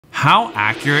How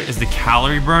accurate is the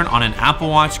calorie burn on an Apple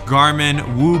Watch,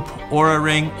 Garmin, Whoop, Oura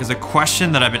Ring is a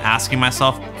question that I've been asking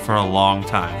myself for a long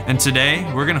time. And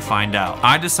today, we're gonna find out.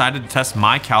 I decided to test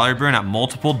my calorie burn at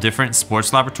multiple different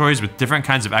sports laboratories with different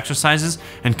kinds of exercises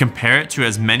and compare it to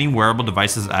as many wearable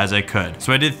devices as I could.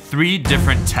 So I did 3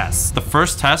 different tests. The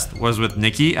first test was with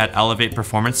Nikki at Elevate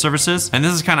Performance Services, and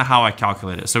this is kind of how I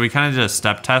calculated it. So we kind of did a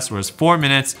step test where it was 4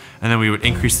 minutes, and then we would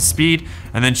increase the speed,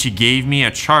 and then she gave me a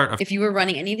chart of if you were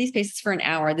running any of these paces for an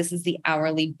hour, this is the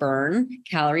hourly burn,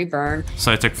 calorie burn.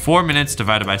 So I took 4 minutes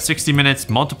divided by 60 minutes,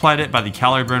 multiplied it by the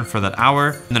calorie burn for that hour,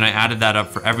 and then I added that up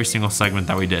for every single segment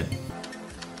that we did.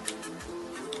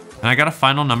 And I got a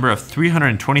final number of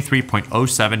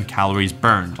 323.07 calories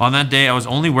burned. On that day, I was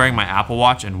only wearing my Apple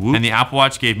Watch and Whoop, and the Apple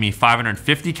Watch gave me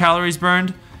 550 calories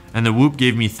burned, and the Whoop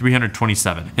gave me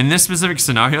 327. In this specific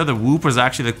scenario, the Whoop was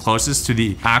actually the closest to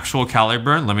the actual calorie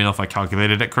burn. Let me know if I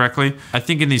calculated it correctly. I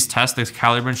think in these tests, the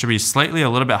calorie burn should be slightly a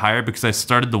little bit higher because I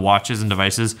started the watches and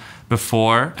devices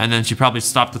before, and then she probably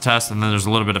stopped the test, and then there's a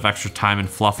little bit of extra time and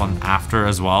fluff on after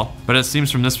as well. But it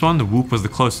seems from this one, the Whoop was the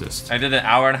closest. I did an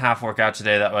hour-and-a-half workout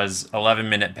today that was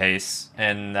 11-minute pace,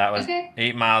 and that was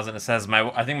 8 miles, and it says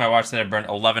I think my watch said I burned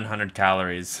 1,100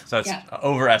 calories. So it's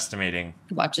overestimating.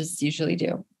 Watches usually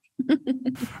do.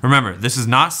 Remember, this is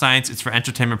not science, it's for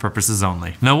entertainment purposes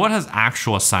only. Now, what has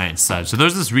actual science said? So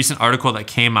there's this recent article that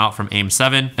came out from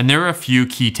AIM7, and there were a few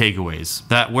key takeaways.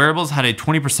 That wearables had a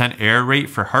 20% error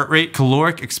rate for heart rate.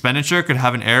 Caloric expenditure could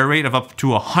have an error rate of up to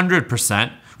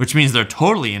 100%, which means they're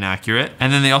totally inaccurate.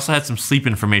 And then they also had some sleep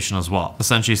information as well,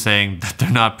 essentially saying that they're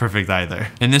not perfect either.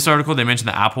 In this article, they mentioned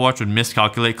the Apple Watch would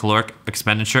miscalculate caloric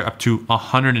expenditure up to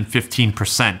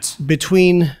 115%.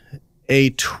 Between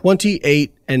a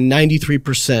 28 and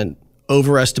 93%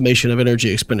 overestimation of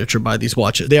energy expenditure by these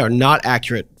watches. They are not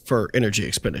accurate for energy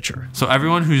expenditure. So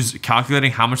everyone who's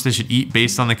calculating how much they should eat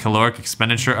based on the caloric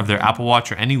expenditure of their Apple Watch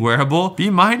or any wearable, be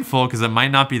mindful because it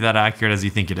might not be that accurate as you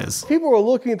think it is. People are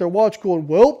looking at their watch going,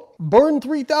 well, burned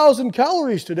 3,000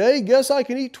 calories today. Guess I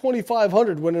can eat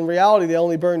 2,500, when in reality they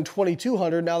only burned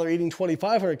 2,200. Now they're eating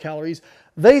 2,500 calories.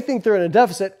 They think they're in a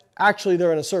deficit. Actually,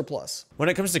 they're in a surplus. When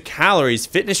it comes to calories,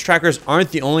 fitness trackers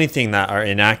aren't the only thing that are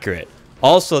inaccurate.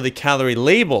 Also, the calorie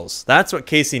labels. That's what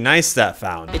Casey Neistat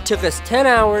found. It took us 10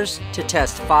 hours to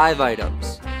test 5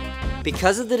 items.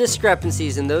 Because of the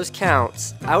discrepancies in those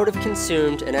counts, I would have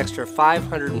consumed an extra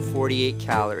 548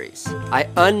 calories. I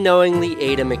unknowingly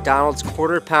ate a McDonald's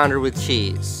quarter pounder with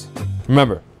cheese.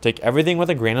 Remember, take everything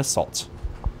with a grain of salt.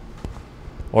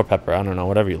 Or pepper, I don't know,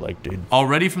 whatever you like, dude.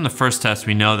 Already from the first test,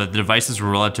 we know that the devices were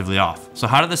relatively off. So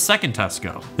how did the second test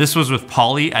go? This was with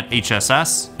Polly at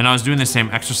HSS, and I was doing the same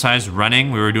exercise running.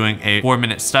 We were doing a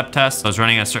 4-minute step test. I was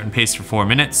running at a certain pace for 4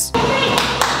 minutes,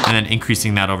 and then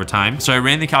increasing that over time. So I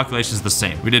ran the calculations the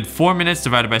same. We did 4 minutes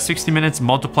divided by 60 minutes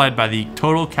multiplied by the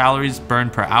total calories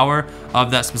burned per hour of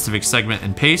that specific segment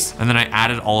and pace, and then I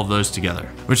added all of those together,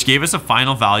 which gave us a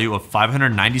final value of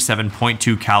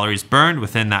 597.2 calories burned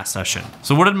within that session.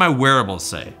 So what did my wearables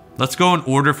say? Let's go in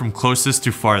order from closest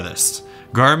to farthest.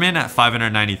 Garmin at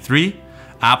 593,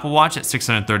 Apple Watch at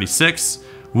 636,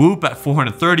 Whoop at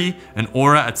 430, and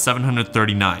Oura at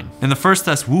 739. In the first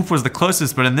test, Whoop was the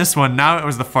closest, but in this one, now it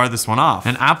was the farthest one off.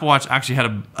 And Apple Watch actually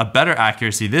had a better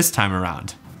accuracy this time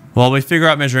around. While we figure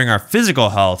out measuring our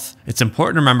physical health, it's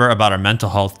important to remember about our mental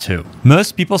health too.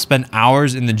 Most people spend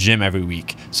hours in the gym every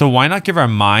week, so why not give our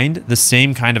mind the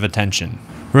same kind of attention?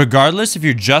 Regardless if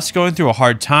you're just going through a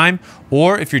hard time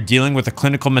or if you're dealing with a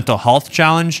clinical mental health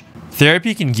challenge,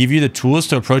 therapy can give you the tools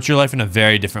to approach your life in a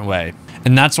very different way.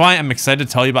 And that's why I'm excited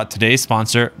to tell you about today's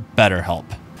sponsor, BetterHelp.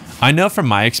 I know from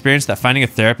my experience that finding a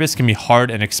therapist can be hard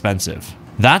and expensive.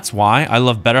 That's why I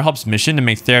love BetterHelp's mission to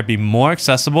make therapy more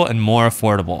accessible and more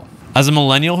affordable. As a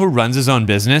millennial who runs his own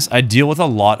business, I deal with a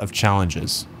lot of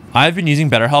challenges. I've been using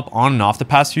BetterHelp on and off the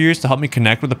past few years to help me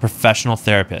connect with a professional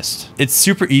therapist. It's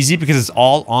super easy because it's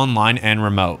all online and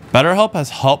remote. BetterHelp has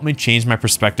helped me change my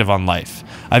perspective on life.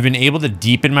 I've been able to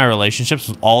deepen my relationships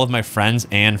with all of my friends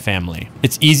and family.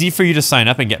 It's easy for you to sign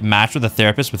up and get matched with a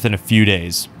therapist within a few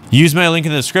days. Use my link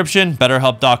in the description,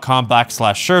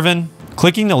 betterhelp.com/Shervin.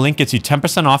 Clicking the link gets you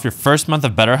 10% off your first month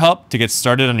of BetterHelp to get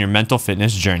started on your mental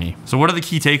fitness journey. So what are the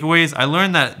key takeaways? I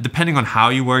learned that depending on how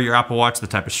you wear your Apple Watch, the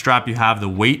type of strap you have, the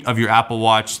weight of your Apple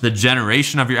Watch, the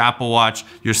generation of your Apple Watch,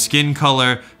 your skin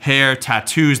color, hair,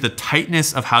 tattoos, the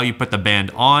tightness of how you put the band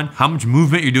on, how much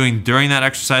movement you're doing during that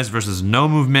exercise versus no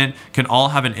movement can all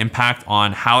have an impact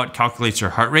on how it calculates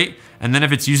your heart rate And then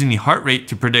if it's using the heart rate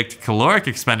to predict caloric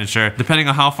expenditure, depending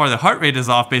on how far the heart rate is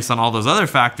off based on all those other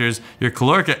factors, your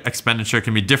caloric expenditure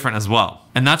can be different as well.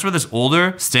 And that's where this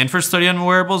older Stanford study on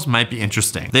wearables might be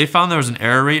interesting. They found there was an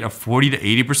error rate of 40 to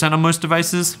 80% on most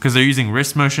devices because they're using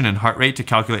wrist motion and heart rate to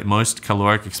calculate most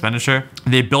caloric expenditure.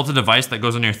 They built a device that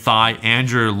goes on your thigh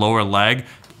and your lower leg,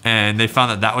 and they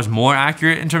found that that was more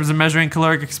accurate in terms of measuring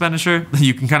caloric expenditure.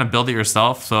 You can kind of build it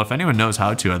yourself. So if anyone knows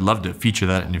how to, I'd love to feature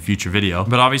that in a future video.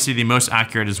 But obviously the most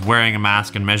accurate is wearing a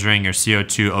mask and measuring your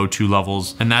CO2, O2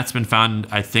 levels. And that's been found,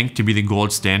 I think, to be the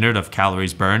gold standard of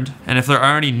calories burned. And if there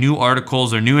are any new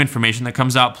articles or new information that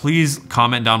comes out, please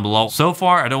comment down below. So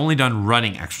far, I'd only done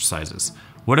running exercises.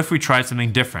 What if we tried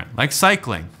something different, like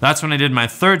cycling? That's when I did my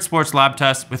third sports lab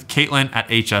test with Caitlin at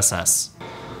HSS.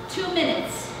 2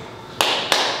 minutes.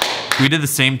 We did the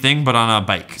same thing, but on a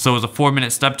bike. So it was a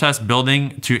 4-minute step test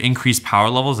building to increase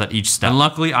power levels at each step. And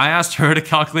luckily I asked her to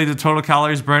calculate the total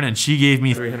calories burned and she gave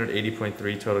me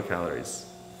 380.3 total calories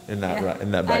in that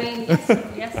bike. I mean,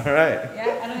 yes. All right.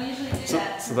 Yeah, I don't usually do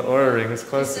that. So the Oura Ring was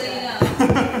close. So you know,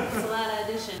 it's a lot of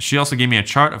addition. She also gave me a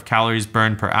chart of calories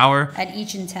burned per hour At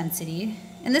each intensity.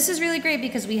 And this is really great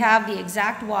because we have the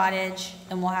exact wattage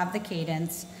and we'll have the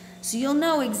cadence. So you'll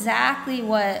know exactly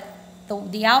what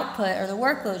the output or the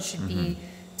workload should be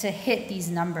to hit these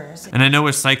numbers. And I know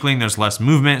with cycling, there's less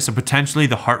movement, so potentially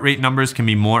the heart rate numbers can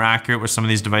be more accurate with some of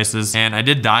these devices. And I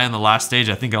did die on the last stage.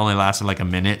 I think it only lasted like a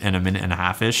minute and a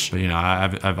half-ish. But you know,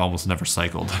 I've almost never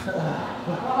cycled.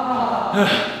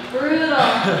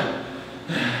 Brutal.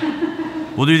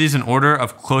 We'll do these in order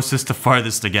of closest to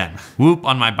farthest again. Whoop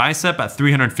on my bicep at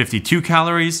 352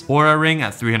 calories, Oura Ring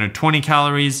at 320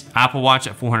 calories, Apple Watch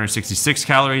at 466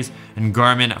 calories, and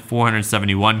Garmin at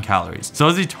 471 calories. So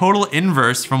as a total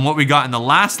inverse from what we got in the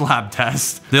last lab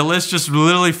test, the list just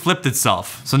literally flipped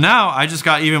itself. So now I just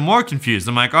got even more confused.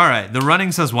 I'm like, all right, the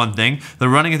running says one thing, the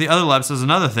running at the other lab says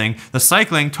another thing, the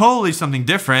cycling totally something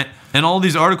different, and all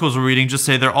these articles we're reading just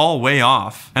say they're all way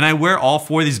off. And I wear all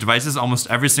 4 of these devices almost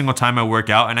every single time I work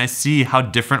out, and I see how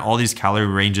different all these calorie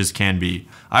ranges can be.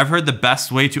 I've heard the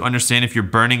best way to understand if you're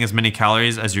burning as many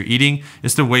calories as you're eating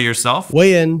is to weigh yourself.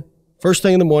 Weigh in first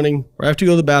thing in the morning, right after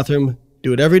you go to the bathroom,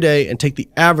 do it every day and take the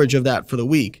average of that for the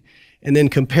week. And then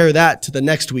compare that to the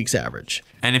next week's average.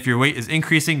 And if your weight is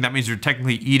increasing, that means you're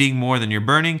technically eating more than you're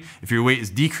burning. If your weight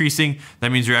is decreasing,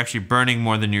 that means you're actually burning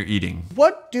more than you're eating.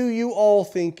 What do you all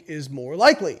think is more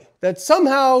likely? That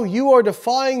somehow you are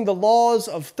defying the laws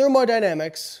of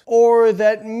thermodynamics, or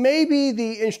that maybe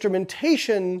the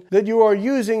instrumentation that you are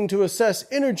using to assess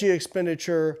energy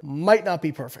expenditure might not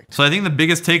be perfect? So I think the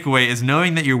biggest takeaway is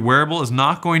knowing that your wearable is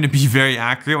not going to be very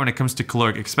accurate when it comes to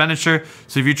caloric expenditure.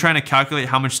 So if you're trying to calculate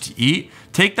how much to eat,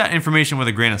 take that information with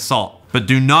a grain of salt, but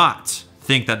do not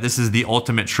think that this is the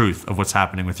ultimate truth of what's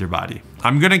happening with your body.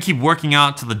 I'm gonna keep working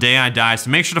out till the day I die,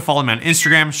 so make sure to follow me on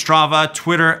Instagram, Strava,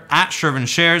 Twitter,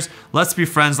 @ShervinShares. Let's be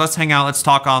friends, let's hang out, let's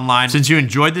talk online. Since you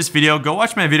enjoyed this video, go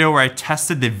watch my video where I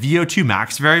tested the VO2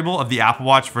 max variable of the Apple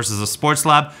Watch versus a sports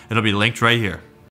lab. It'll be linked right here.